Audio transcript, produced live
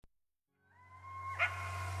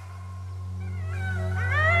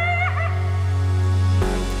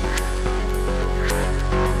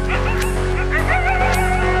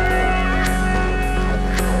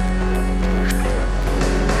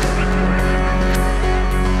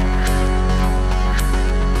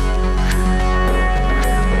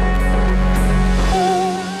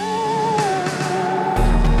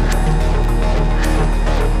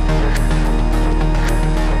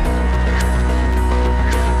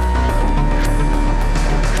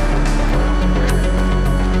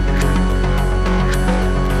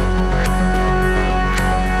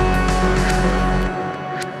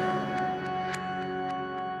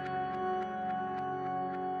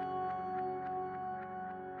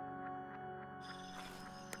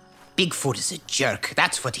Bigfoot is a jerk.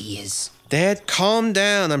 That's what he is. Dad, calm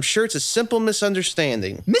down. I'm sure it's a simple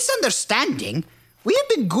misunderstanding. Misunderstanding? We have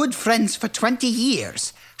been good friends for 20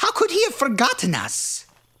 years. How could he have forgotten us?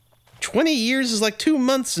 20 years is like 2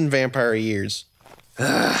 months in vampire years.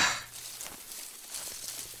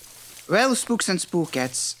 Well, spooks and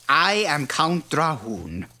spookettes, I am Count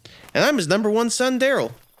Drahoon. And I'm his number one son,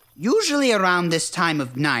 Daryl. Usually around this time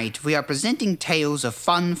of night, we are presenting tales of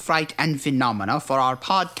fun, fright, and phenomena for our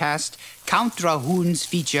podcast, Count Drahoon's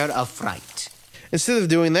Feature of Fright. Instead of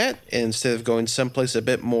doing that, and instead of going someplace a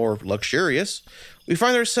bit more luxurious, we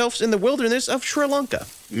find ourselves in the wilderness of Sri Lanka.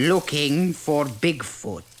 Looking for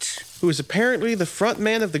Bigfoot. Who is apparently the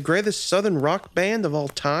frontman of the greatest southern rock band of all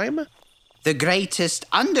time? The greatest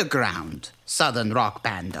underground southern rock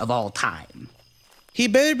band of all time. He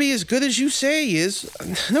better be as good as you say he is.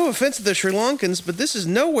 No offense to the Sri Lankans, but this is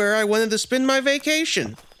nowhere I wanted to spend my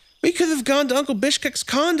vacation. We could have gone to Uncle Bishkek's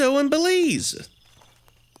condo in Belize.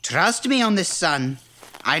 Trust me on this, son.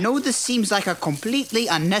 I know this seems like a completely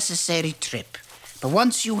unnecessary trip, but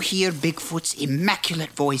once you hear Bigfoot's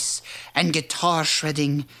immaculate voice and guitar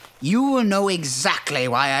shredding, you will know exactly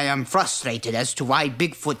why I am frustrated as to why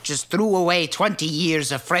Bigfoot just threw away 20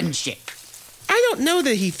 years of friendship. I don't know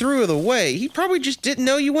that he threw it away. He probably just didn't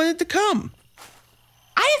know you wanted to come.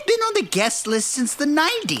 I have been on the guest list since the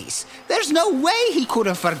 90s. There's no way he could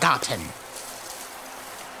have forgotten.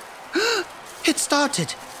 It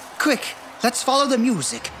started. Quick, let's follow the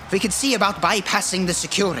music. We can see about bypassing the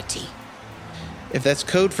security. If that's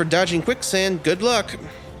code for dodging quicksand, good luck.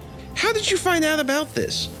 How did you find out about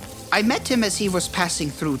this? I met him as he was passing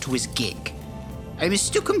through to his gig. I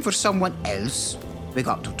mistook him for someone else. We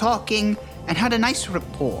got to talking and had a nice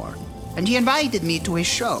rapport, and he invited me to his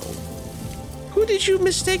show. Who did you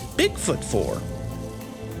mistake Bigfoot for?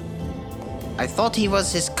 I thought he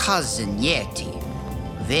was his cousin, Yeti.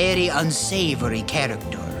 Very unsavory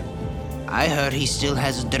character. I heard he still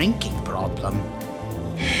has a drinking problem.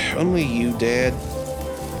 Only you, Dad.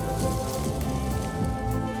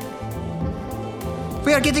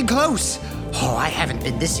 We are getting close. Oh, I haven't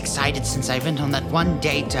been this excited since I went on that one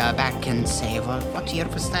date back in, say, what year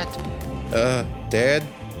was that? Dad?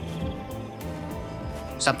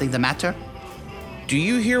 Something the matter? Do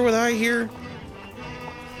you hear what I hear?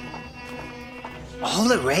 All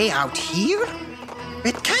the way out here?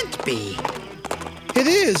 It can't be. It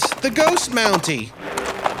is! The Ghost Mountie!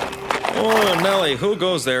 Oh, Nelly, who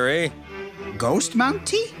goes there, eh? Ghost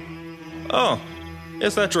Mountie? Oh,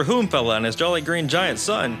 it's that Drahoon fella and his jolly green giant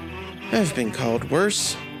son. I've been called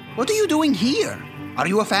worse. What are you doing here? Are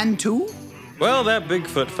you a fan too? Well, that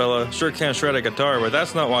Bigfoot fella sure can shred a guitar, but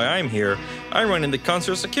that's not why I'm here. I'm running the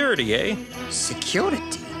concert security, eh?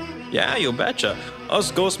 Security? Yeah, you betcha.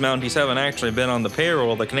 Us ghost mounties haven't actually been on the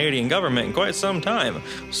payroll of the Canadian government in quite some time,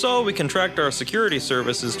 so we contract our security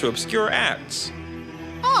services to obscure acts.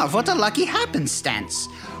 Ah, what a lucky happenstance.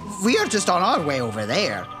 We are just on our way over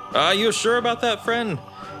there. Are you sure about that, friend?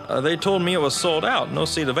 They told me it was sold out, no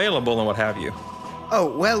seat available and what have you.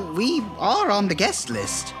 Oh, well, we are on the guest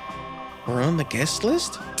list. We're on the guest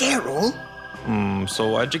list? Daryl? So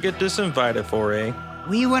why'd you get disinvited for, eh?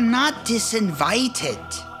 We were not disinvited.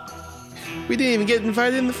 We didn't even get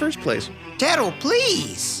invited in the first place. Daryl,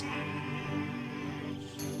 please.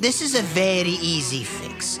 This is a very easy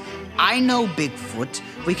fix. I know Bigfoot.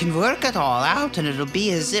 We can work it all out and it'll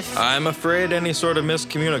be as if... I'm afraid any sort of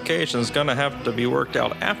miscommunication is gonna have to be worked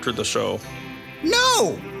out after the show.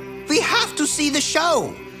 No! We have to see the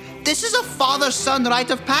show. This is a father-son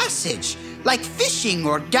rite of passage, like fishing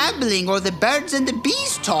or gambling or the birds and the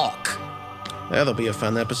bees talk. That'll be a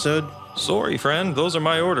fun episode. Sorry, friend, those are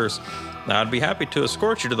my orders. Now, I'd be happy to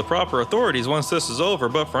escort you to the proper authorities once this is over,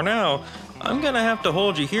 but for now, I'm gonna have to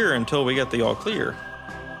hold you here until we get the all clear.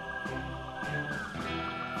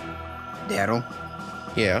 Daryl,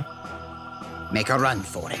 Yeah? make a run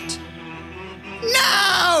for it.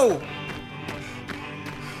 No!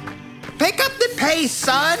 Pick up the pace,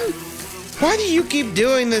 son! Why do you keep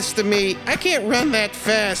doing this to me? I can't run that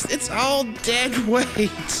fast. It's all dead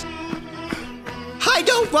weight. I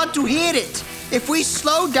don't want to hear it. If we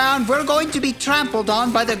slow down, we're going to be trampled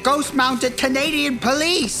on by the ghost-mounted Canadian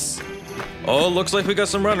police. Oh, looks like we got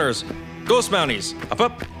some runners. Ghost Mounties,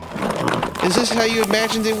 up. Is this how you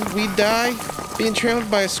imagined that we'd die? Being trampled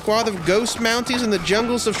by a squad of ghost mounties in the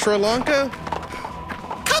jungles of Sri Lanka?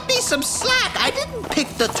 Cut me some slack. I didn't pick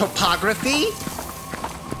the topography.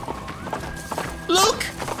 Look!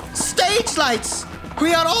 Stage lights!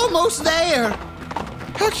 We are almost there!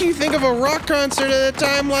 How can you think of a rock concert at a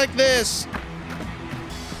time like this?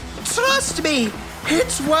 Trust me,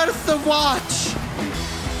 it's worth the watch.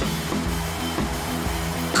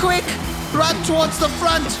 Quick, run towards the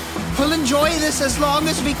front. We'll enjoy this as long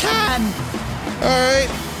as we can. All right.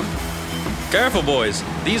 Careful, boys.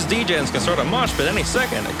 These DJs can start a mosh pit any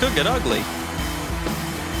second. It could get ugly.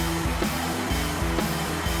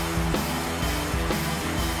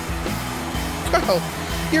 Well,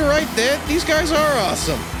 you're right, Dad. These guys are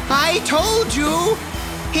awesome. I told you.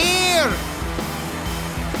 Here.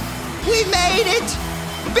 We made it.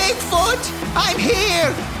 Bigfoot, I'm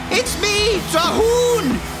here. It's me,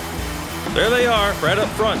 Trahoon. There they are, right up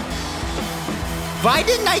front. Why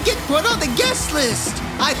didn't I get put on the guest list?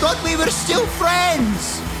 I thought we were still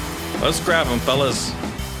friends. Let's grab them, fellas.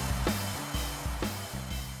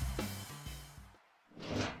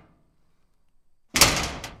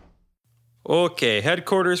 Okay,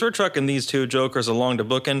 headquarters, we're trucking these two jokers along to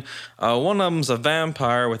booking. One of them's a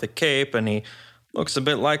vampire with a cape, and he looks a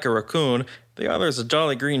bit like a raccoon. The other's a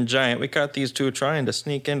jolly green giant. We caught these two trying to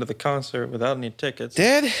sneak into the concert without any tickets.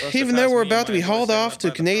 Dad, Plus, even though we're about to be hauled off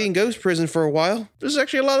to Canadian ghost prison for a while, this is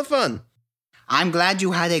actually a lot of fun. I'm glad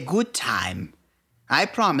you had a good time. I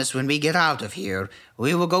promise when we get out of here,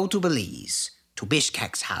 we will go to Belize, to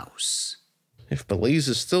Bishkek's house. If Belize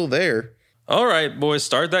is still there. All right, boys,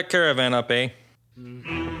 start that caravan up, eh?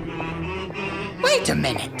 Wait a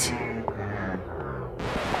minute.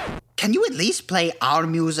 Can you at least play our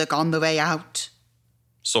music on the way out?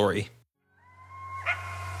 Sorry.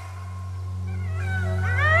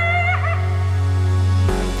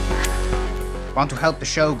 Want to help the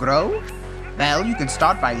show grow? Well, you can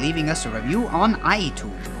start by leaving us a review on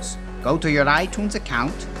iTunes. Go to your iTunes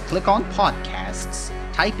account, click on Podcasts,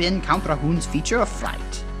 type in Count Rahoon's Feature of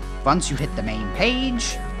Fright. Once you hit the main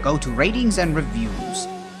page, go to Ratings and Reviews,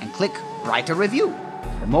 and click Write a Review.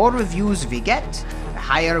 The more reviews we get, the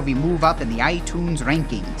higher we move up in the iTunes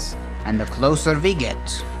rankings, and the closer we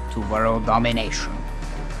get to world domination.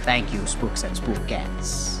 Thank you, Spooks and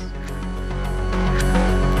Spookettes.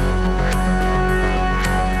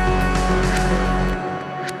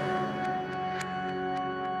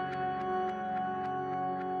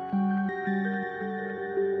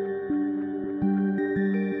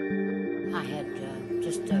 I had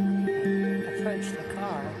just approached the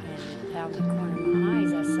car, and out the corner of my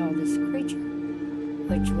eyes, I saw this creature,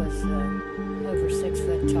 which was over 6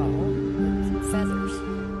 foot tall with feathers.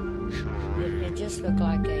 It just looked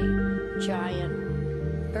like a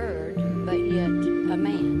giant bird, but yet a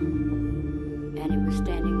man. And it was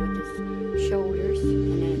standing with his shoulders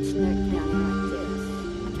and then its neck down like this.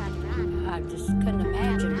 I just couldn't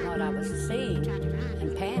imagine what I was seeing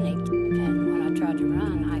and panicked. And when I tried to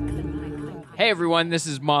run, I couldn't. Hey everyone, this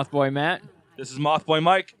is Mothboy Matt. This is Mothboy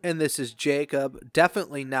Mike. And this is Jacob.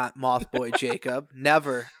 Definitely not Mothboy Jacob.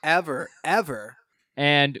 Never, ever, ever.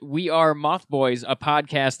 And we are Mothboys, a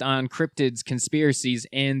podcast on cryptids, conspiracies,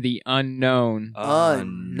 and the unknown.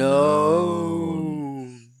 Unknown.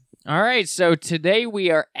 All right, so today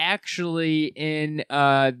we are actually in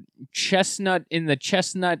the Chestnut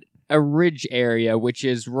Ridge area, which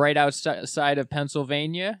is right outside of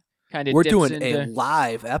Pennsylvania. We're doing a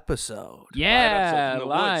live episode. Yeah, Live.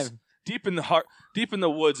 live. Deep in the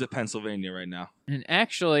woods of Pennsylvania right now. And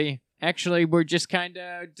actually, we're just kind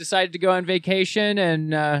of decided to go on vacation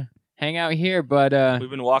and hang out here. But We've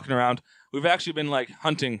been walking around. We've actually been like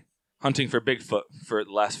hunting for Bigfoot for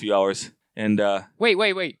the last few hours. And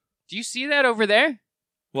wait. Do you see that over there?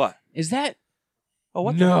 what? Is that? Oh,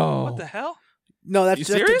 what No. What the hell? No, You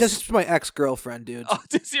serious? that's just my ex-girlfriend, dude. Oh,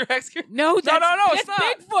 this your ex? No, that's, no, that's it's not.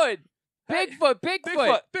 Bigfoot. Hey, Bigfoot.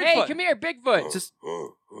 Bigfoot. Hey, come here, Bigfoot. Just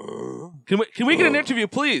Can we get an interview,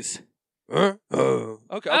 please? Okay. Oh,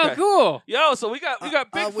 cool. Yo, so we got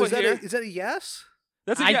Bigfoot here. Is that a yes?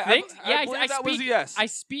 That's a I yes. think. I believe that was a yes. I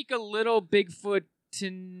speak a little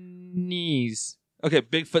Bigfootinese. Okay,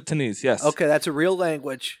 Bigfootinese. Yes. Okay, that's a real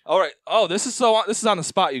language. All right. Oh, this is on the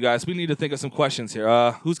spot, you guys. We need to think of some questions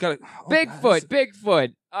here. Who's got it? Oh, Bigfoot.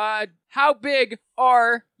 Bigfoot. How big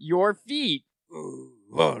are your feet?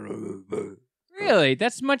 Really?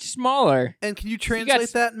 That's much smaller. And can you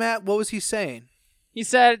translate that, Matt? What was he saying? He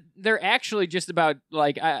said they're actually just about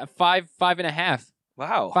like 5.5.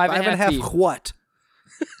 Wow. Five and a half feet. What?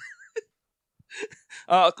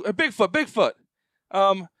 Bigfoot.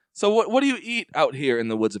 So what do you eat out here in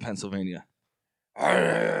the woods of Pennsylvania?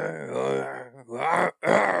 And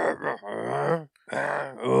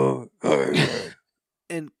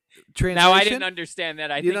translation? Now I didn't understand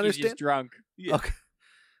that. I You think didn't he's just drunk. Yeah.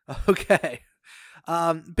 Okay.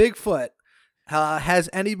 Bigfoot. Has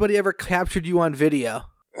anybody ever captured you on video?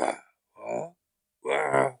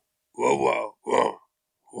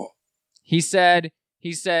 He said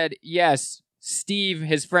yes, Steve,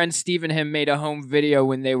 his friend Steve and him made a home video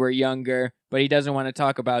when they were younger, but he doesn't want to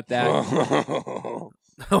talk about that.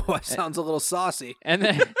 Oh, that sounds a little saucy. And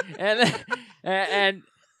then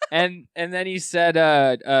and then he said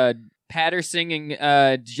Patterson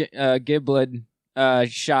and Giblin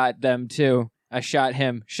shot them too.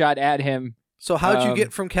 Shot at him. So how'd you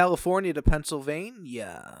get from California to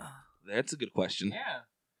Pennsylvania? That's a good question. Yeah.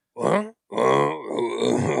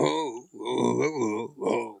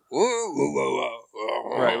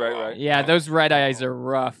 Right. Yeah, those red eyes are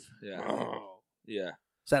rough. Yeah.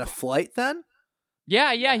 Is that a flight then?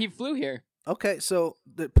 Yeah, he flew here. Okay, so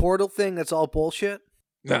the portal thing, that's all bullshit?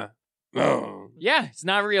 Yeah, it's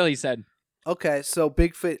not real, he said. Okay, so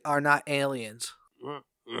Bigfoot are not aliens.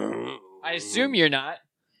 I assume you're not.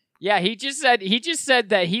 Yeah, he just said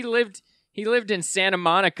that he lived in Santa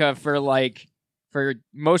Monica for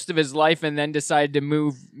most of his life and then decided to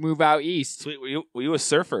move out east. Sweet, were you a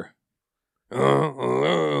surfer? Yeah,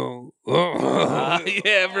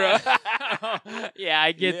 bro. Yeah,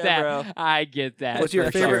 I get that. Bro. I get that. What's your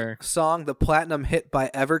for favorite sure. song, the platinum hit by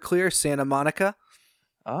Everclear, Santa Monica?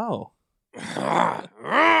 Oh. Yeah,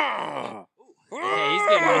 he's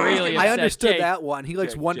getting really upset. I understood Jake. that one. He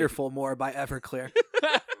likes Jake. Wonderful more by Everclear.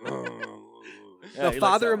 Yeah, The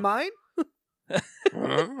Father of Mine? Okay,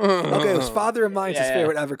 it was Father of Mine's his Yeah.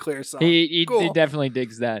 favorite Everclear song. He Cool. definitely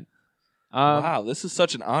digs that. Wow, this is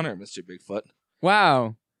such an honor, Mr. Bigfoot.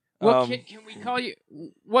 Wow. What Um, can we call you?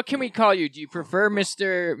 What can we call you? Do you prefer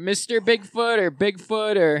Mr. Bigfoot or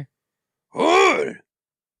Bigfoot or? Okay.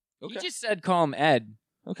 You just said call him Ed.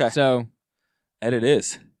 Okay. So And it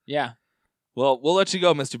is. yeah. Well, we'll let you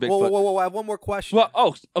go, Mr. Bigfoot. Whoa, I have one more question. Well,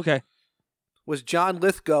 oh, okay. Was John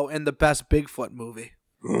Lithgow in the best Bigfoot movie?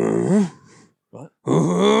 What?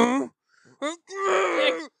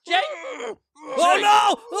 Jake. Oh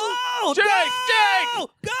no! Oh, Jake! no! Jake!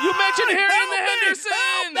 God! You mentioned Harry and the Help me! Hendersons!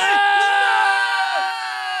 Help me! No!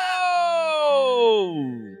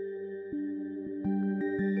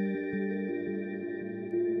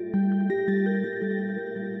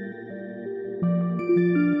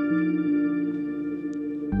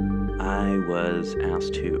 I was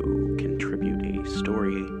asked to contribute a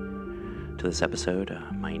story to this episode.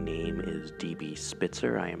 My name is DB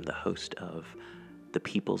Spitzer. I am the host of The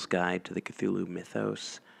People's Guide to the Cthulhu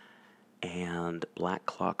Mythos and Black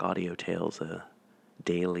Clock Audio Tales, a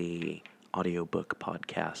daily audiobook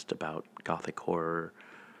podcast about gothic horror,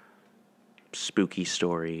 spooky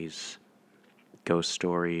stories, ghost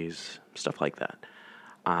stories, stuff like that.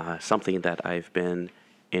 Something that I've been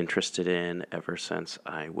interested in ever since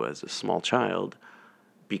I was a small child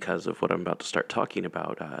because of what I'm about to start talking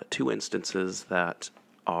about. Two instances that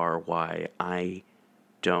are why I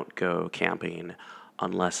don't go camping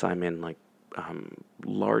unless I'm in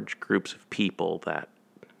large groups of people that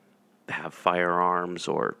have firearms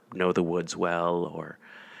or know the woods well or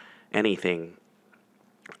anything.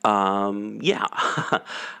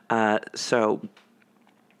 So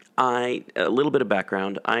a little bit of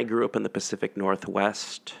background. I grew up in the Pacific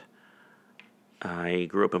Northwest. I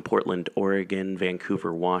grew up in Portland, Oregon,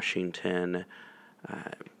 Vancouver, Washington.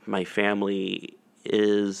 My family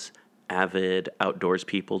is avid outdoors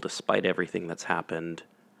people despite everything that's happened.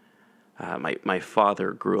 My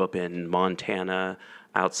father grew up in Montana,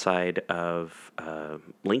 outside of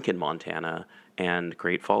Lincoln, Montana, and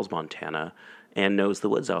Great Falls, Montana, and knows the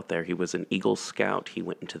woods out there. He was an Eagle Scout. He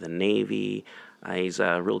went into the Navy. He's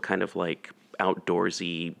a real kind of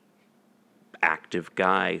outdoorsy, active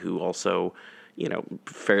guy who also,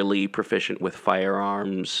 fairly proficient with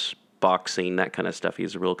firearms, boxing, that kind of stuff.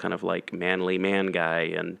 He's a real kind of manly man guy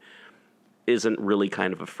and isn't really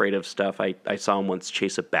kind of afraid of stuff. I saw him once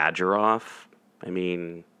chase a badger off. I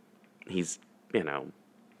mean, he's,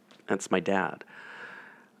 that's my dad.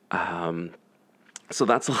 So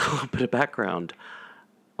that's a little bit of background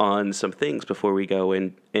on some things before we go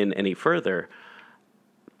in any further.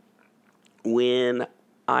 When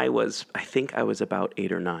I think I was about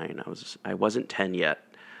 8 or 9. I wasn't 10 yet,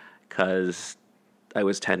 because I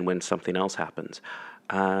was 10 when something else happened.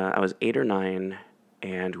 I was 8 or 9,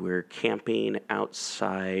 and we were camping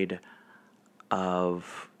outside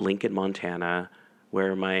of Lincoln, Montana,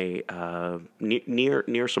 where my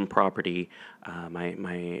near some property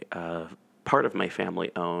my part of my family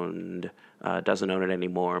owned. Doesn't own it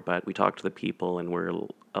anymore, but we talked to the people, and we're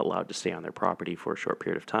allowed to stay on their property for a short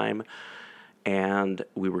period of time. And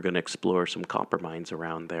we were going to explore some copper mines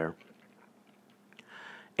around there.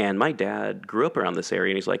 And my dad grew up around this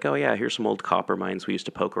area, and he's like, oh yeah, here's some old copper mines we used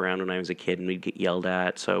to poke around when I was a kid, and we'd get yelled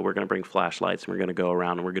at, so we're going to bring flashlights, and we're going to go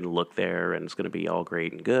around, and we're going to look there, and it's going to be all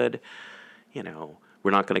great and good.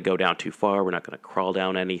 we're not going to go down too far. We're not going to crawl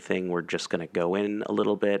down anything. We're just going to go in a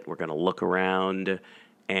little bit. We're going to look around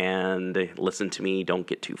and listen to me. Don't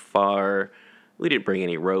get too far. We didn't bring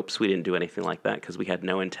any ropes. We didn't do anything like that because we had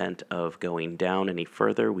no intent of going down any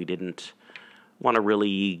further. We didn't want to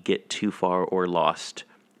really get too far or lost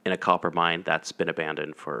in a copper mine that's been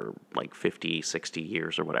abandoned for like 50, 60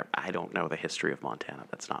 years or whatever. I don't know the history of Montana.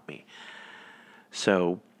 That's not me.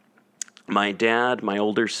 So my dad, my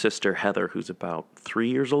older sister, Heather, who's about 3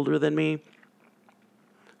 years older than me,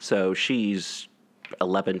 so she's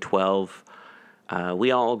 11, 12. We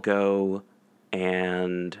all go,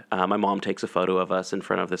 and my mom takes a photo of us in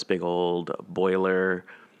front of this big old boiler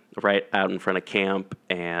right out in front of camp,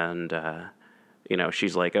 and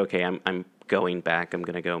she's like, okay, I'm going back. I'm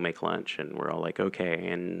going to go make lunch. And we're all like, okay.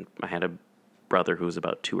 And I had a brother who was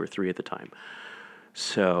about 2 or 3 at the time.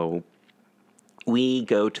 So we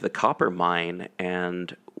go to the copper mine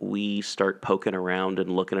and we start poking around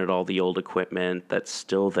and looking at all the old equipment that's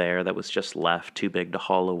still there that was just left too big to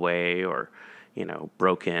haul away, or,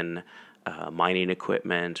 broken mining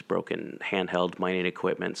equipment, broken handheld mining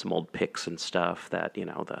equipment, some old picks and stuff that,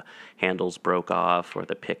 the handles broke off or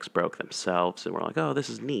the picks broke themselves. And we're like, oh, this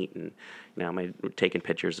is neat. And, we're taking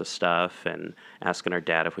pictures of stuff and asking our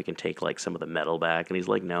dad if we can take like some of the metal back. And he's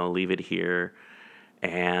like, no, leave it here.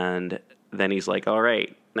 And then he's like, all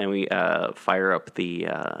right. Then we fire up the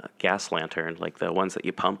gas lantern, like the ones that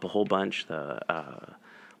you pump a whole bunch, the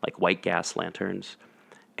like white gas lanterns.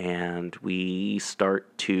 And we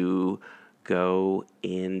start to go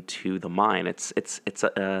into the mine. It's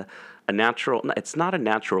a natural. It's not a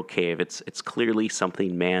natural cave. It's clearly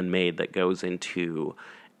something man-made that goes into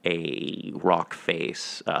a rock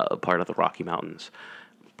face, part of the Rocky Mountains,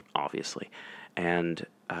 obviously. And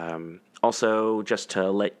also, just to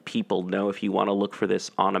let people know, if you want to look for this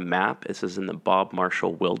on a map, this is in the Bob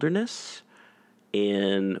Marshall Wilderness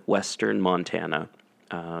in western Montana.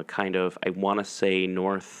 Kind of, I want to say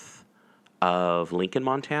north of Lincoln,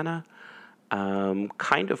 Montana.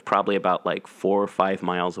 Kind of probably about like 4 or 5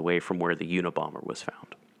 miles away from where the Unabomber was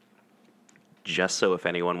found. Just so if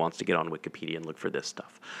anyone wants to get on Wikipedia and look for this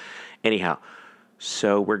stuff. Anyhow,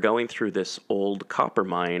 so we're going through this old copper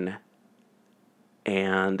mine,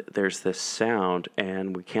 and there's this sound,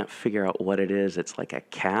 and we can't figure out what it is. It's like a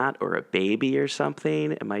cat or a baby or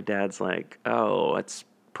something. And my dad's like, oh, it's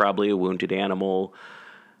probably a wounded animal.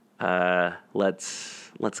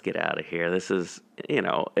 Let's get out of here. This is,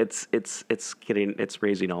 it's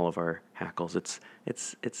raising all of our hackles. It's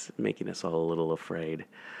making us all a little afraid.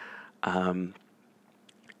 And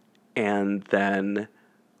then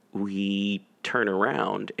we turn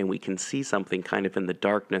around and we can see something kind of in the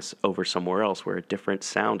darkness over somewhere else where a different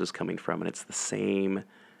sound is coming from, and it's the same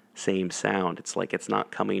sound. It's like it's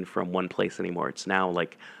not coming from one place anymore. It's now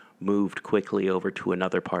like moved quickly over to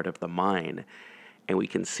another part of the mine, and we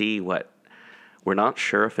can see we're not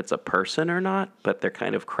sure if it's a person or not, but they're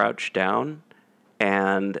kind of crouched down,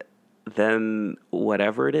 and then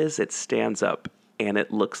whatever it is, it stands up, and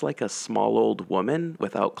it looks like a small old woman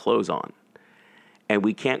without clothes on. And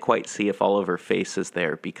we can't quite see if all of her face is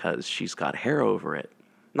there because she's got hair over it.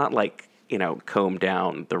 Not like, combed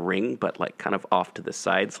down the ring, but like kind of off to the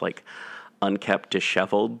sides, like unkept,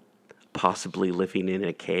 disheveled, possibly living in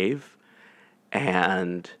a cave.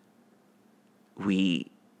 And we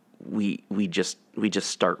just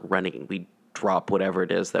start running. We drop whatever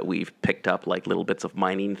it is that we've picked up, like little bits of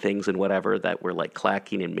mining things and whatever that we're like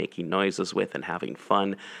clacking and making noises with and having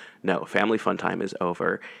fun. No, family fun time is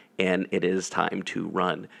over, and it is time to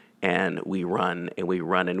run. And we run and we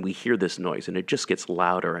run and we hear this noise, and it just gets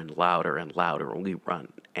louder and louder and louder, and we run.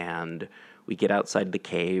 And we get outside the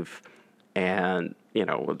cave, and,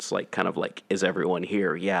 it's like kind of like, is everyone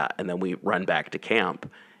here? Yeah. And then we run back to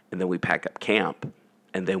camp, and then we pack up camp.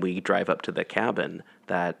 And then we drive up to the cabin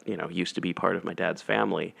that, used to be part of my dad's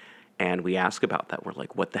family. And we ask about that. We're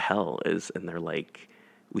like, what the hell is? And they're like,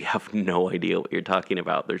 we have no idea what you're talking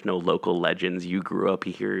about. There's no local legends. You grew up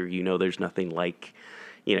here. There's nothing like,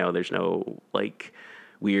 there's no like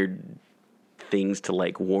weird things to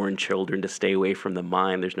like warn children to stay away from the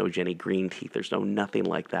mine. There's no Jenny Greenteeth. There's nothing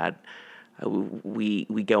like that. We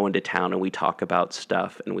go into town and we talk about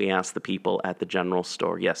stuff, and we ask the people at the general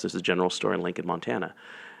store. Yes, there's a general store in Lincoln, Montana.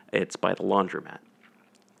 It's by the laundromat.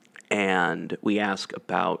 And we ask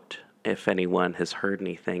about if anyone has heard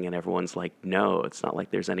anything, and everyone's like, no, it's not like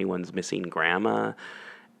there's anyone's missing grandma.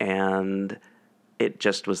 And it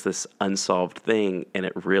just was this unsolved thing, and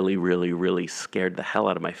it really, really, really scared the hell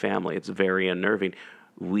out of my family. It's very unnerving.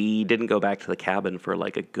 We didn't go back to the cabin for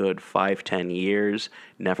like a good 5-10 years.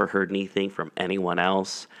 Never heard anything from anyone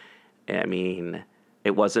else. I mean,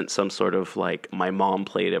 It wasn't some sort of like my mom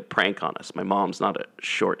played a prank on us. My mom's not a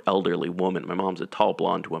short elderly woman. My mom's a tall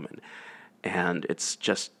blonde woman. And it's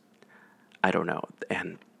just, I don't know.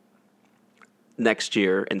 And next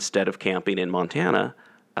year, instead of camping in Montana,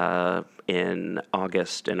 in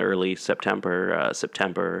August and early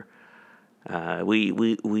September,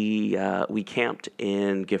 we camped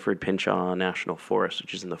in Gifford Pinchot National Forest,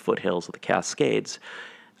 which is in the foothills of the Cascades,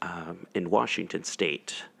 in Washington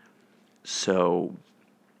State. So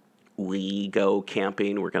we go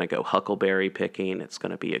camping. We're going to go huckleberry picking. It's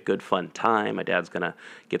going to be a good, fun time. My dad's going to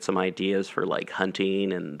get some ideas for like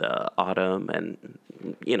hunting in the autumn, and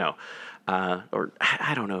or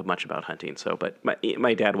I don't know much about hunting. So, but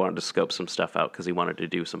my dad wanted to scope some stuff out because he wanted to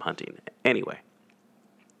do some hunting. Anyway,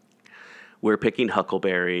 we're picking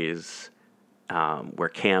huckleberries. We're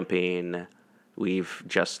camping. We've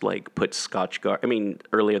just like put Scotchgard. I mean,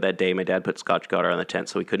 earlier that day, my dad put Scotchgard on the tent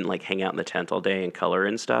so we couldn't like hang out in the tent all day and color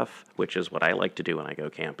and stuff, which is what I like to do when I go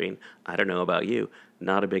camping. I don't know about you.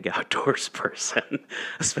 Not a big outdoors person,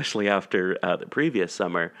 especially after the previous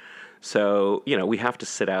summer. So, we have to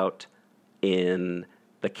sit out in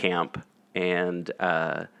the camp and,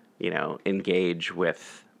 engage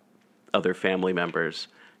with other family members.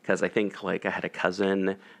 Because I think like I had a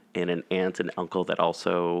cousin and an aunt and uncle that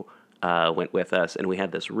also went with us, and we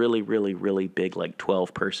had this really, really, really big, like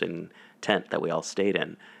 12-person tent that we all stayed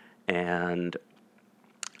in, and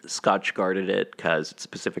Scotch guarded it because it's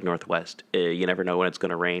Pacific Northwest. You never know when it's going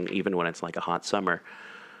to rain, even when it's like a hot summer.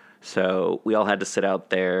 So we all had to sit out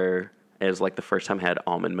there. It was like the first time I had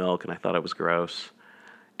almond milk, and I thought it was gross.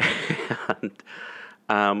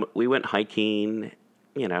 And we went hiking,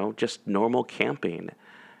 just normal camping.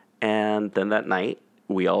 And then that night,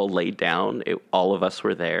 we all laid down. All of us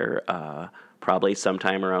were there. Probably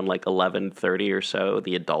sometime around like 11:30 or so,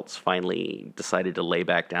 the adults finally decided to lay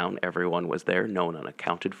back down. Everyone was there. No one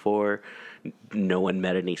unaccounted for. No one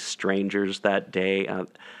met any strangers that day.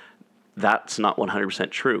 That's not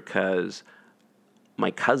 100% true because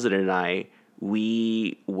my cousin and I,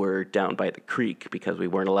 we were down by the creek because we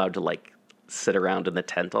weren't allowed to like sit around in the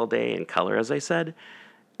tent all day and color, as I said.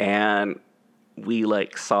 And we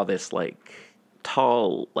like saw this like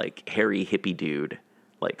tall, like hairy hippie dude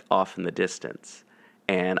like off in the distance.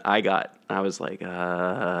 And I was like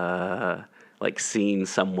seeing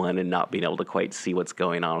someone and not being able to quite see what's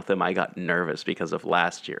going on with them. I got nervous because of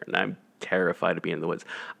last year, and I'm terrified to be in the woods.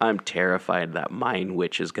 I'm terrified that Mind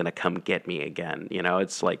Witch is going to come get me again.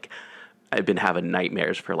 It's like I've been having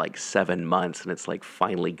nightmares for like 7 months, and it's like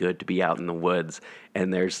finally good to be out in the woods.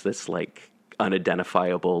 And there's this like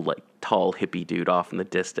unidentifiable, like tall hippie dude off in the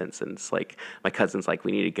distance. And it's like, my cousin's like,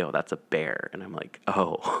 we need to go. That's a bear. And I'm like,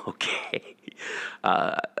 oh, okay.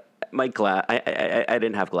 I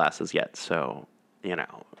didn't have glasses yet. So,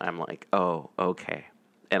 I'm like, oh, okay.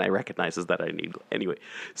 And I recognizes that I need, anyway.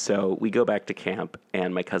 So we go back to camp,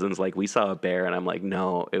 and my cousin's like, we saw a bear. And I'm like,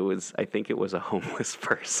 no, I think it was a homeless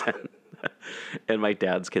person. And my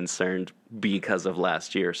dad's concerned because of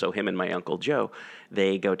last year. So him and my Uncle Joe,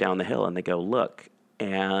 they go down the hill and they go look.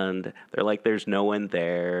 And they're like, there's no one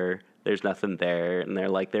there. There's nothing there. And they're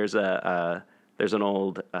like, there's an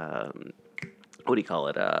old,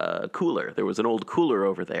 cooler. There was an old cooler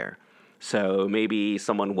over there. So maybe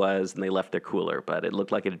someone was, and they left their cooler, but it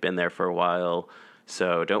looked like it had been there for a while.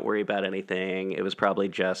 So don't worry about anything. It was probably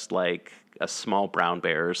just like a small brown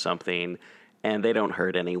bear or something, and they don't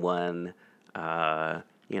hurt anyone,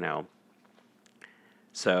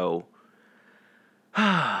 So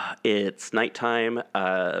it's nighttime.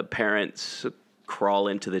 Parents crawl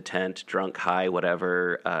into the tent, drunk, high,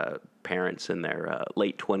 whatever parents in their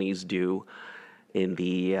late 20s do in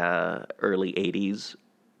the early 80s.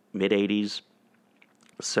 Mid-80s.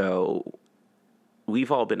 So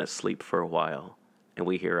we've all been asleep for a while, and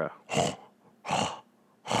we hear a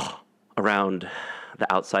around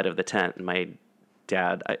the outside of the tent. And my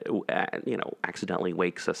dad, accidentally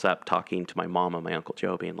wakes us up talking to my mom and my Uncle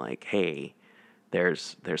Joe, being like, hey,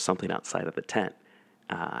 there's something outside of the tent.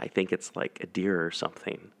 I think it's like a deer or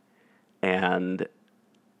something. And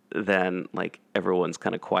then like everyone's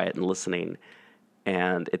kind of quiet and listening,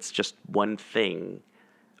 and it's just one thing.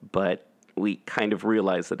 But we kind of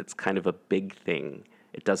realize that it's kind of a big thing.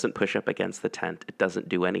 It doesn't push up against the tent. It doesn't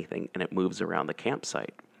do anything, and it moves around the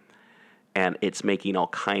campsite. And it's making all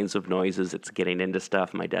kinds of noises. It's getting into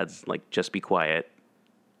stuff. My dad's like, just be quiet.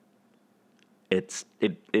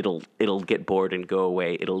 It'll get bored and go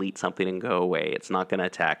away. It'll eat something and go away. It's not going to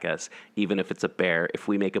attack us, even if it's a bear. If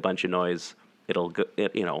we make a bunch of noise, it'll go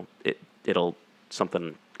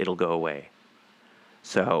away.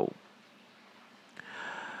 So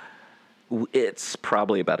it's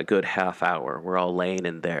probably about a good half hour. We're all laying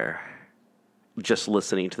in there, just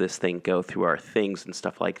listening to this thing go through our things and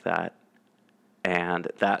stuff like that. And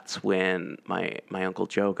that's when my Uncle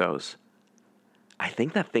Joe goes, I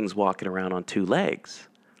think that thing's walking around on 2 legs.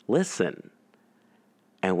 Listen.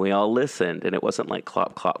 And we all listened, and it wasn't like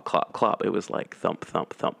clop, clop, clop, clop. It was like thump,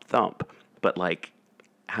 thump, thump, thump, but like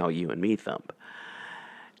how you and me thump.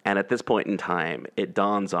 And at this point in time, it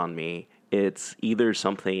dawns on me, it's either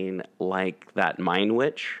something like that Mind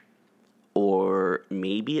Witch, or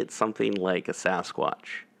maybe it's something like a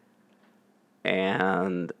Sasquatch.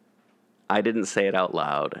 And I didn't say it out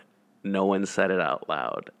loud. No one said it out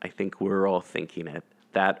loud. I think we're all thinking it.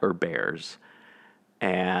 That or bears.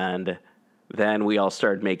 And then we all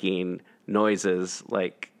started making noises,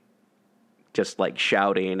 like, just like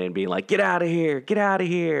shouting and being like, get out of here, get out of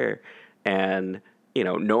here. And, you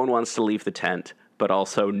know, no one wants to leave the tent, but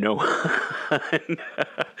also no one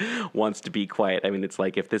wants to be quiet. I mean, it's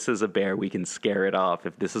like, if this is a bear, we can scare it off.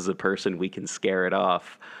 If this is a person, we can scare it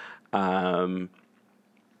off. I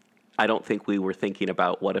don't think we were thinking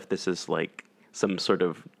about what if this is like some sort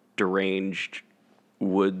of deranged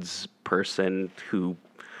woods person who,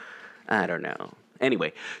 I don't know.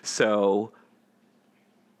 Anyway, so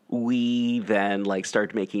we then like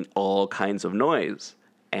started making all kinds of noise.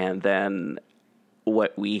 And then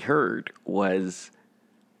what we heard was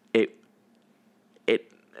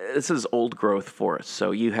this is old growth forest.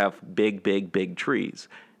 So you have big, big, big trees.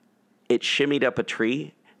 It shimmied up a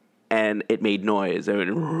tree and it made noise.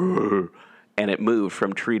 And it moved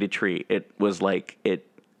from tree to tree. It was like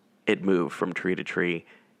it moved from tree to tree,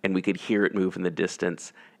 and we could hear it move in the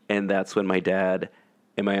distance. And that's when my dad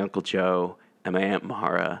and my Uncle Joe and my Aunt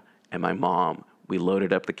Mara and my mom, we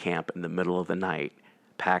loaded up the camp in the middle of the night,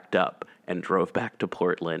 packed up, and drove back to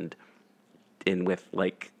Portland in with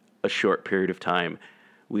like a short period of time.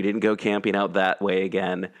 We didn't go camping out that way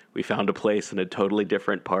again. We found a place in a totally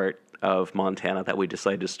different part of Montana that we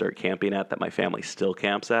decided to start camping at, that my family still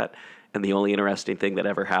camps at. And the only interesting thing that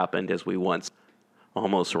ever happened is we once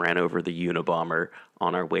almost ran over the Unabomber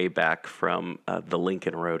on our way back from the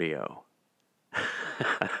Lincoln Rodeo.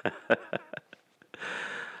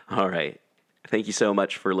 All right. Thank you so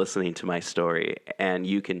much for listening to my story. And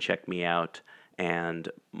you can check me out and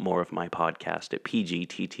more of my podcast at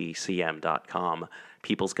pgttcm.com.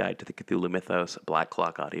 People's Guide to the Cthulhu Mythos, Black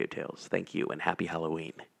Clock Audio Tales. Thank you, and happy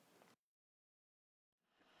Halloween.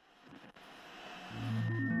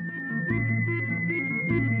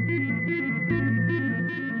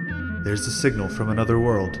 There's a signal from another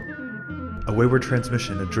world, a wayward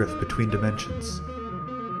transmission adrift between dimensions,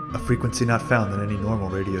 a frequency not found on any normal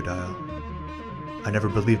radio dial. I never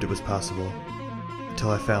believed it was possible, until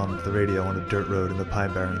I found the radio on a dirt road in the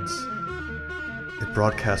Pine Barrens. It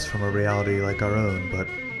broadcasts from a reality like our own, but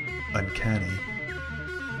uncanny.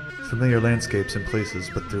 Familiar landscapes and places,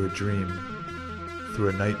 but through a dream, through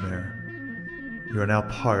a nightmare. You are now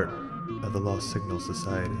part of the Lost Signal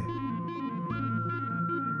Society.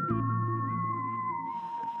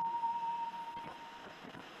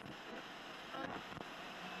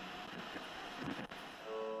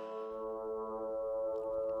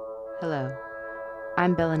 Hello,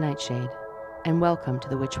 I'm Bella Nightshade, and welcome to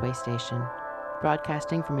the Witchway Station,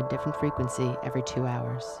 broadcasting from a different frequency every 2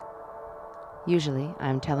 hours. Usually,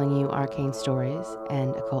 I'm telling you arcane stories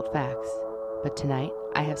and occult facts, but tonight,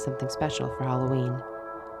 I have something special for Halloween.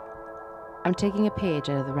 I'm taking a page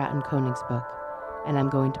out of the Ratten Konig's book, and I'm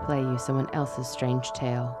going to play you someone else's strange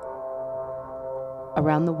tale.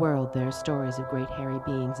 Around the world, there are stories of great hairy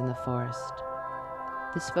beings in the forest.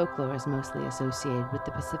 This folklore is mostly associated with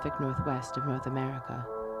the Pacific Northwest of North America,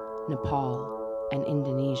 Nepal, and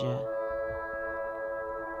Indonesia.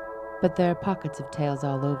 But there are pockets of tales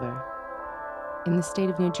all over. In the state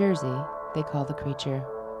of New Jersey, they call the creature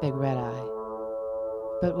Big Red Eye.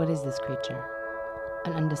 But what is this creature?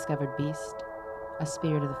 An undiscovered beast? A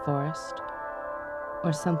spirit of the forest?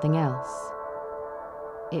 Or something else?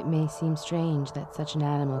 It may seem strange that such an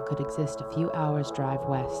animal could exist a few hours' drive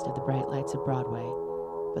west of the bright lights of Broadway,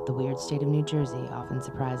 but the weird state of New Jersey often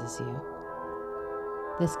surprises you.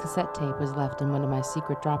 This cassette tape was left in one of my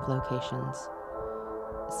secret drop locations.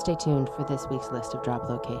 Stay tuned for this week's list of drop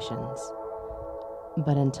locations.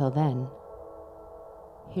 But until then,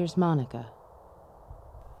 here's Monica.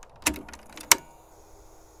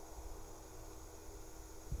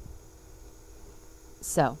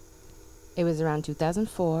 So, it was around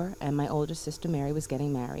 2004, and my older sister Mary was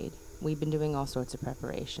getting married. We'd been doing all sorts of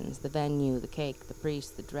preparations. The venue, the cake, the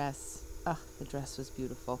priest, the dress. The dress was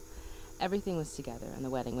beautiful. Everything was together, and the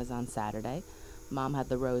wedding was on Saturday. Mom had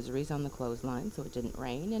the rosaries on the clothesline so it didn't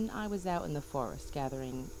rain, and I was out in the forest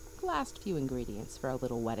gathering last few ingredients for a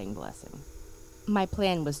little wedding blessing. My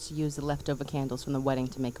plan was to use the leftover candles from the wedding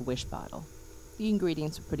to make a wish bottle. The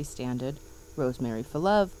ingredients were pretty standard. Rosemary for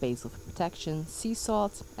love, basil for protection, sea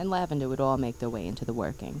salt, and lavender would all make their way into the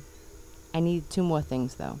working. I needed 2 more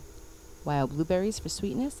things, though. Wild blueberries for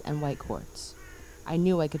sweetness and white quartz. I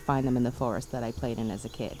knew I could find them in the forest that I played in as a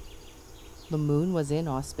kid. The moon was in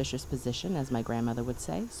auspicious position, as my grandmother would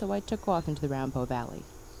say, so I took off into the Roundpo Valley.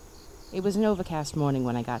 It was an overcast morning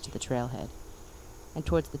when I got to the trailhead, and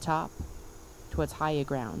towards the top, towards higher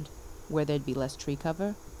ground, where there'd be less tree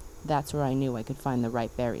cover, that's where I knew I could find the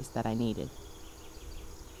ripe berries that I needed.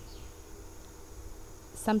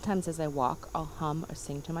 Sometimes as I walk, I'll hum or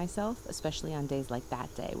sing to myself, especially on days like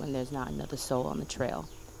that day when there's not another soul on the trail.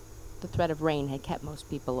 The threat of rain had kept most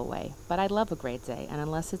people away, but I love a great day, and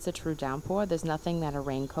unless it's a true downpour, there's nothing that a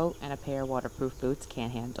raincoat and a pair of waterproof boots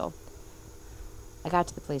can't handle. I got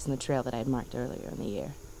to the place in the trail that I had marked earlier in the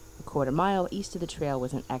year. A quarter mile east of the trail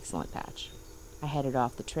was an excellent patch. I headed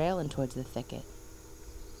off the trail and towards the thicket.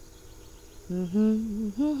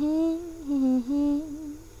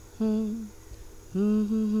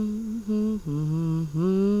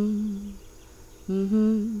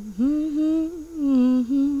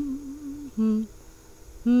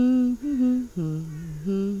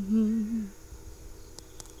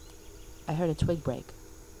 I heard a twig break.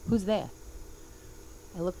 Who's there?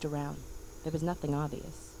 I looked around. There was nothing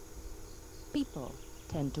obvious. People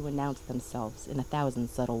tend to announce themselves in 1,000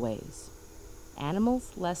 subtle ways.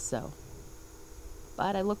 Animals, less so.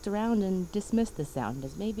 But I looked around and dismissed the sound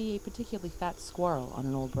as maybe a particularly fat squirrel on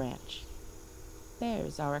an old branch.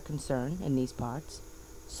 Bears are a concern in these parts,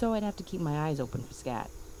 so I'd have to keep my eyes open for scat.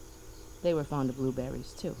 They were fond of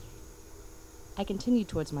blueberries, too. I continued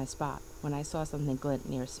towards my spot when I saw something glint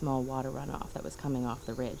near a small water runoff that was coming off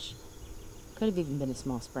the ridge. Could have even been a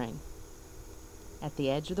small spring. At the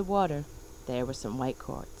edge of the water, there were some white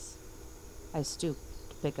quartz. I stooped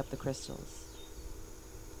to pick up the crystals.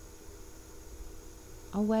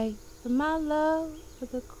 Away from my love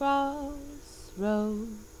at the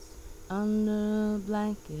crossroads, under a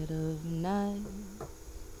blanket of night,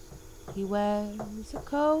 he wears a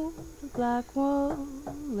coat of black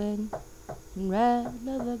woolen and red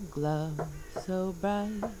leather gloves so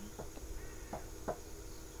bright.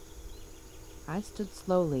 I stood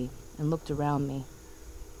slowly and looked around me.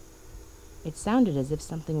 It sounded as if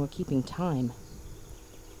something were keeping time.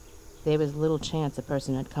 There was little chance a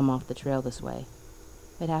person had come off the trail this way.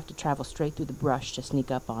 They'd have to travel straight through the brush to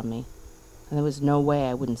sneak up on me, and there was no way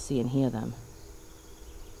I wouldn't see and hear them.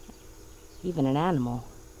 Even an animal,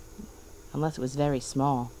 unless it was very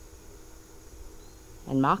small.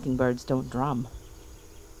 And mockingbirds don't drum.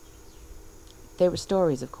 There were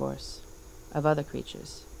stories, of course, of other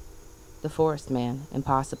creatures. The forest man,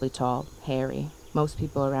 impossibly tall, hairy. Most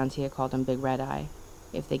people around here called him Big Red Eye,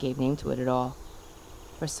 if they gave name to it at all.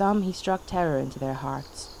 For some, he struck terror into their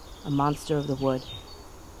hearts, a monster of the wood.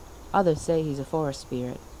 Others say he's a forest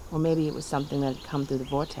spirit, or maybe it was something that had come through the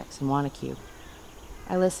vortex in Wanacue.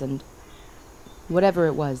 I listened. Whatever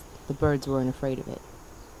it was, the birds weren't afraid of it,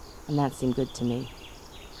 and that seemed good to me.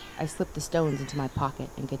 I slipped the stones into my pocket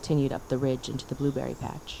and continued up the ridge into the blueberry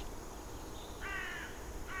patch.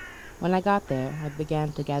 When I got there, I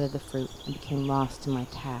began to gather the fruit and became lost in my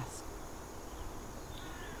task.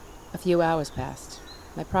 A few hours passed.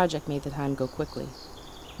 My project made the time go quickly.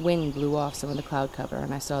 Wind blew off some of the cloud cover,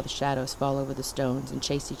 and I saw the shadows fall over the stones and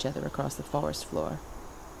chase each other across the forest floor.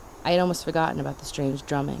 I had almost forgotten about the strange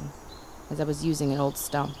drumming, as I was using an old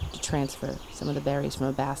stump to transfer some of the berries from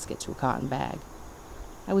a basket to a cotton bag.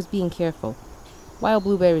 I was being careful. Wild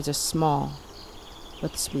blueberries are small,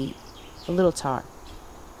 but sweet, a little tart,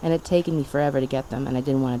 and it had taken me forever to get them, and I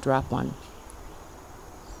didn't want to drop one.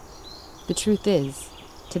 The truth is,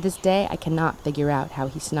 to this day, I cannot figure out how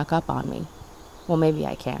he snuck up on me. Well, maybe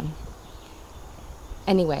I can.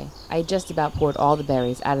 Anyway, I had just about poured all the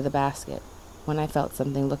berries out of the basket when I felt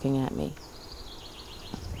something looking at me.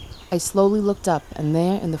 I slowly looked up, and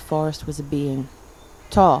there in the forest was a being.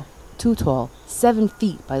 Tall, too tall, 7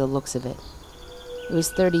 feet by the looks of it. It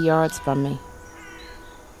was 30 yards from me.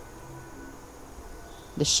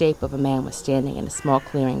 The shape of a man was standing in a small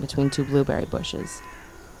clearing between 2 blueberry bushes.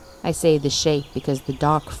 I say the shape because the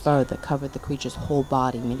dark fur that covered the creature's whole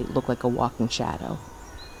body made it look like a walking shadow.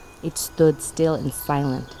 It stood still and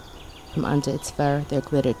silent. From under its fur there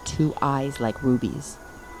glittered 2 eyes like rubies.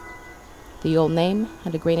 The old name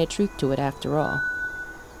had a grain of truth to it after all.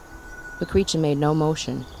 The creature made no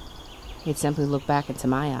motion. It simply looked back into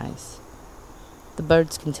my eyes. The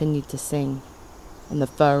birds continued to sing, and the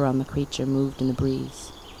fur on the creature moved in the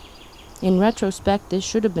breeze. In retrospect, this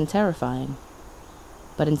should have been terrifying.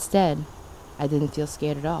 But instead, I didn't feel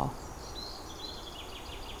scared at all.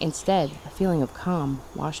 Instead, a feeling of calm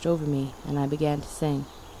washed over me, and I began to sing.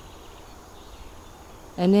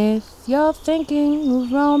 And if you're thinking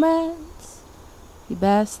of romance, you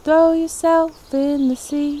best throw yourself in the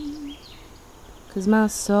sea, 'cause my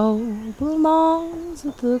soul belongs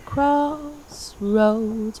at the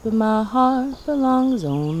crossroads, but my heart belongs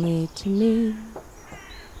only to me.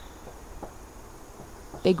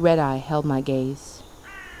 Big Red Eye held my gaze.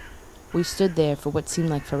 We stood there for what seemed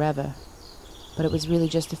like forever, but it was really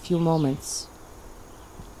just a few moments.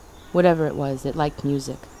 Whatever it was, it liked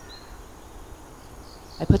music.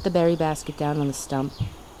 I put the berry basket down on the stump,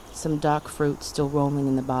 some dark fruit still rolling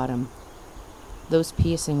in the bottom. Those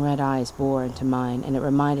piercing red eyes bore into mine, and it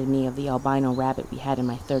reminded me of the albino rabbit we had in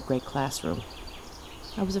my third-grade classroom.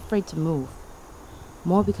 I was afraid to move,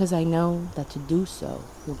 more because I know that to do so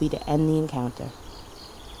will be to end the encounter.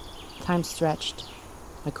 Time stretched.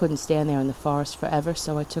 I couldn't stand there in the forest forever,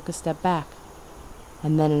 so I took a step back,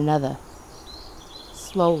 and then another.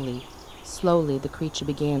 Slowly, the creature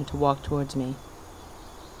began to walk towards me.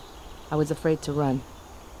 I was afraid to run.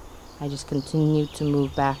 I just continued to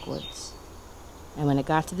move backwards. And when it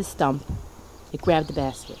got to the stump, it grabbed the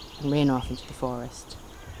basket and ran off into the forest.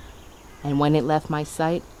 And when it left my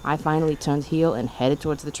sight, I finally turned heel and headed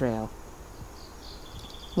towards the trail.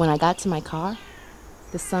 When I got to my car,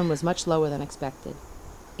 the sun was much lower than expected.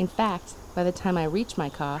 In fact, by the time I reached my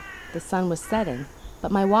car, the sun was setting,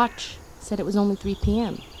 but my watch said it was only 3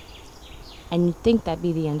 p.m. And you'd think that'd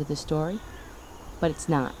be the end of the story, but it's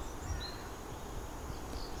not.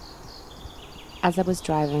 As I was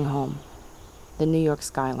driving home, the New York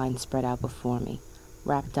skyline spread out before me,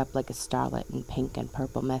 wrapped up like a starlet in pink and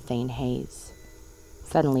purple methane haze.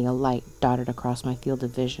 Suddenly a light darted across my field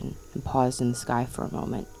of vision and paused in the sky for a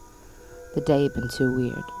moment. The day had been too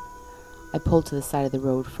weird. I pulled to the side of the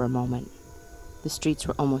road for a moment. The streets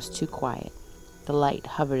were almost too quiet. The light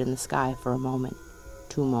hovered in the sky for a moment,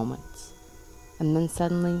 2 moments, and then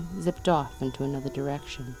suddenly zipped off into another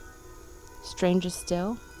direction. Stranger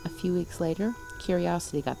still, a few weeks later,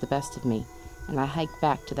 curiosity got the best of me, and I hiked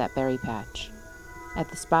back to that berry patch. At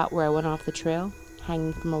the spot where I went off the trail,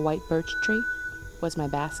 hanging from a white birch tree, was my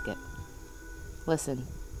basket. Listen,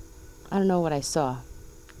 I don't know what I saw,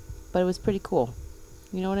 but it was pretty cool.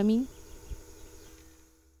 You know what I mean?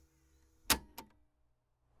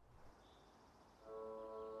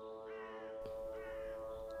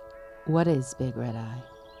 What is Big Red Eye?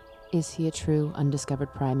 Is he a true,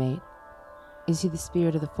 undiscovered primate? Is he the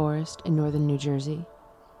spirit of the forest in northern New Jersey?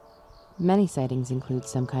 Many sightings include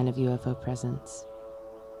some kind of UFO presence.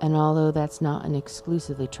 And although that's not an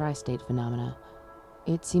exclusively tri-state phenomena,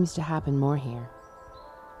 it seems to happen more here.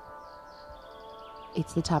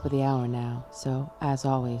 It's the top of the hour now, so, as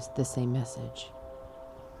always, the same message.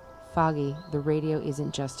 Foggy, the radio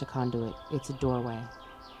isn't just a conduit, it's a doorway.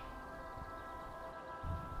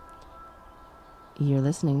 You're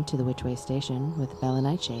listening to The Witchway Station with Bella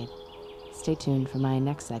Nightshade. Stay tuned for my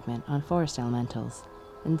next segment on forest elementals,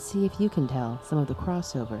 and see if you can tell some of the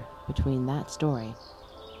crossover between that story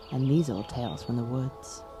and these old tales from the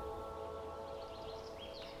woods.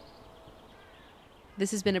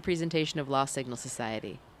 This has been a presentation of Lost Signal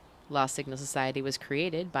Society. Lost Signal Society was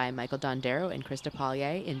created by Michael Dondero and Krista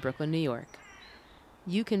Pollier in Brooklyn, New York.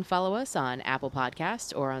 You can follow us on Apple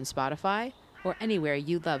Podcasts or on Spotify or anywhere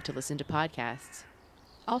you love to listen to podcasts.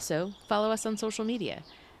 Also, follow us on social media.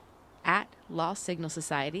 At Lost Signal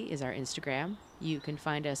Society is our Instagram. You can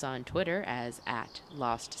find us on Twitter as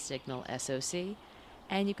 @LostSignalSOC,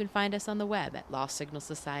 and you can find us on the web at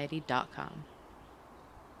LostSignalSociety.com.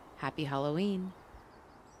 Happy Halloween!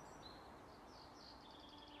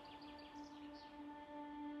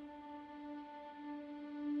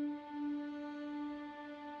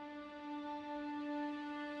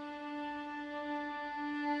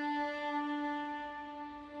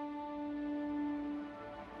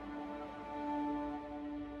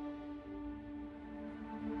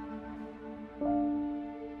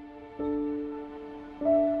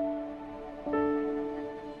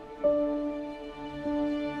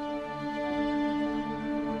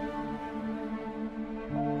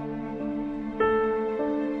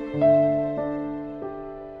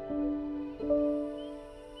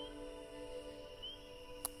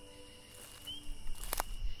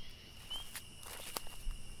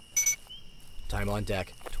 Time on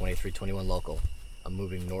deck, 2321 local. I'm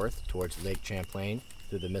moving north towards Lake Champlain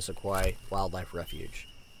through the Missisquoi Wildlife Refuge.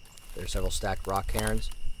 There are several stacked rock cairns,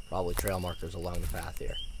 probably trail markers along the path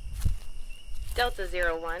here. Delta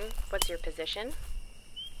 01, what's your position?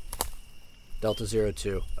 Delta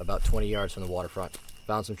 02, about 20 yards from the waterfront.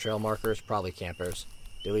 Found some trail markers, probably campers.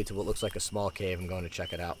 They lead to what looks like a small cave. I'm going to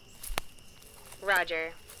check it out.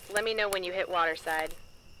 Roger. Let me know when you hit Waterside.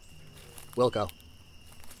 Wilco.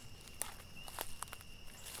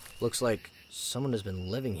 Looks like someone has been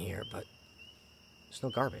living here, but there's no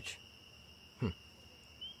garbage.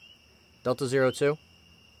 Delta 02?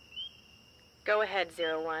 Go ahead,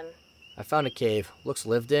 01. I found a cave. Looks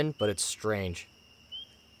lived in, but it's strange.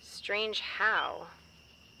 Strange how?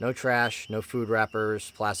 No trash, no food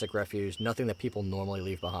wrappers, plastic refuse, nothing that people normally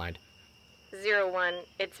leave behind. 01,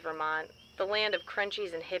 it's Vermont, the land of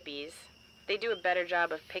crunchies and hippies. They do a better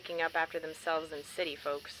job of picking up after themselves than city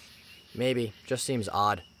folks. Maybe. Just seems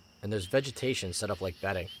odd. And there's vegetation set up like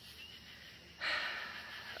bedding.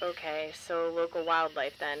 Okay, so local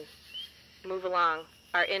wildlife then. Move along.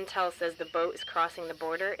 Our intel says the boat is crossing the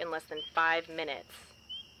border in less than 5 minutes.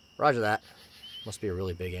 Roger that. Must be a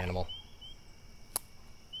really big animal.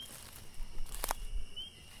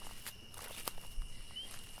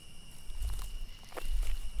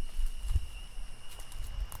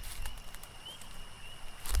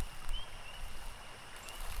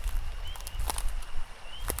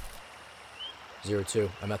 Zero 02,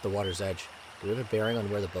 I'm at the water's edge. Do we have a bearing on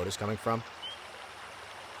where the boat is coming from?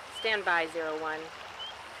 Stand by, 01.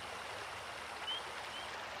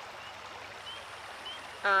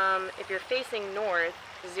 If you're facing north,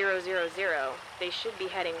 000, they should be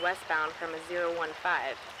heading westbound from a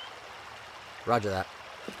 015. Roger that.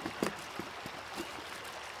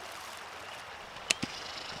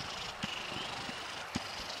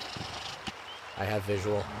 I have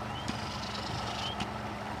visual.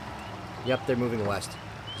 Yep, they're moving west.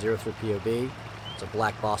 03 POB. It's a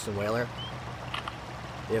black Boston whaler.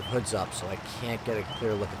 They have hoods up, so I can't get a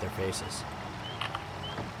clear look at their faces.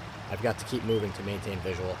 I've got to keep moving to maintain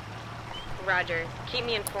visual. Roger. Keep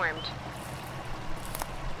me informed.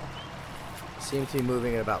 Seem to be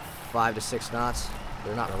moving at about 5 to 6 knots.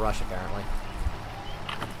 They're not in a rush, apparently.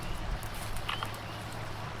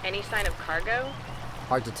 Any sign of cargo?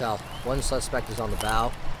 Hard to tell. One suspect is on the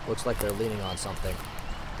bow. Looks like they're leaning on something.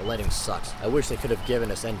 The lighting sucks. I wish they could have given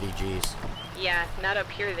us NVGs. Yeah, not up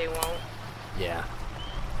here they won't. Yeah.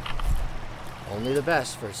 Only the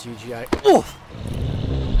best for CGI. Oof!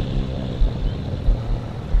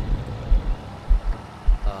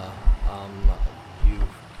 You've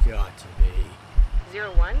got to be.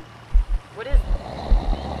 01? What is...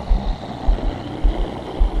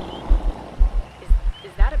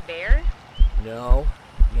 Is that a bear? No,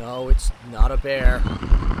 it's not a bear.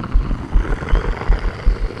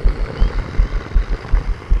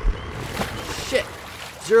 Shit!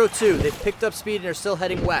 02, they picked up speed and are still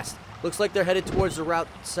heading west. Looks like they're headed towards the Route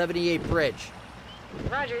 78 bridge.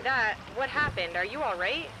 Roger that. What happened? Are you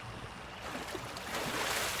alright?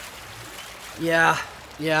 Yeah,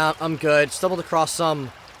 I'm good. Stumbled across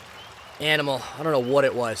some animal. I don't know what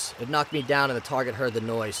it was. It knocked me down and the target heard the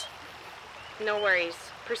noise. No worries.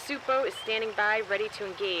 Pursuit boat is standing by, ready to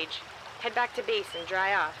engage. Head back to base and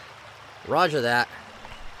dry off. Roger that.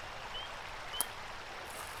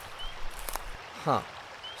 Huh.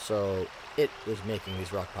 So, it was making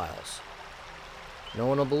these rock piles. No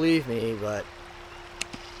one will believe me, but...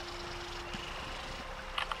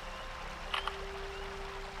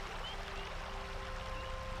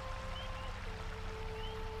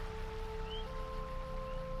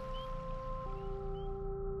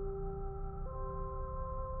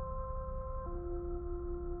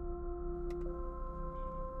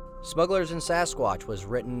 Smugglers in Sasquatch was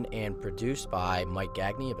written and produced by Mike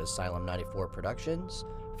Gagney of Asylum 94 Productions,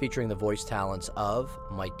 featuring the voice talents of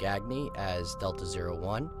Mike Gagney as Delta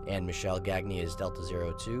 01 and Michelle Gagney as Delta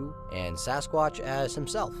 02 and Sasquatch as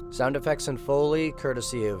himself. Sound effects and Foley,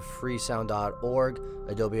 courtesy of freesound.org,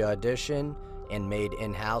 Adobe Audition, and made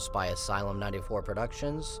in-house by Asylum 94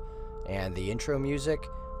 Productions. And the intro music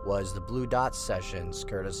was the Blue Dot Sessions,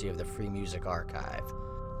 courtesy of the Free Music Archive.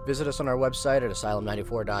 Visit us on our website at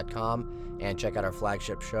asylum94.com and check out our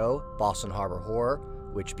flagship show, Boston Harbor Horror,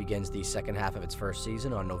 which begins the second half of its first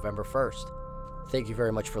season on November 1st. Thank you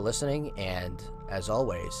very much for listening, and as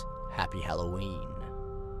always, happy Halloween.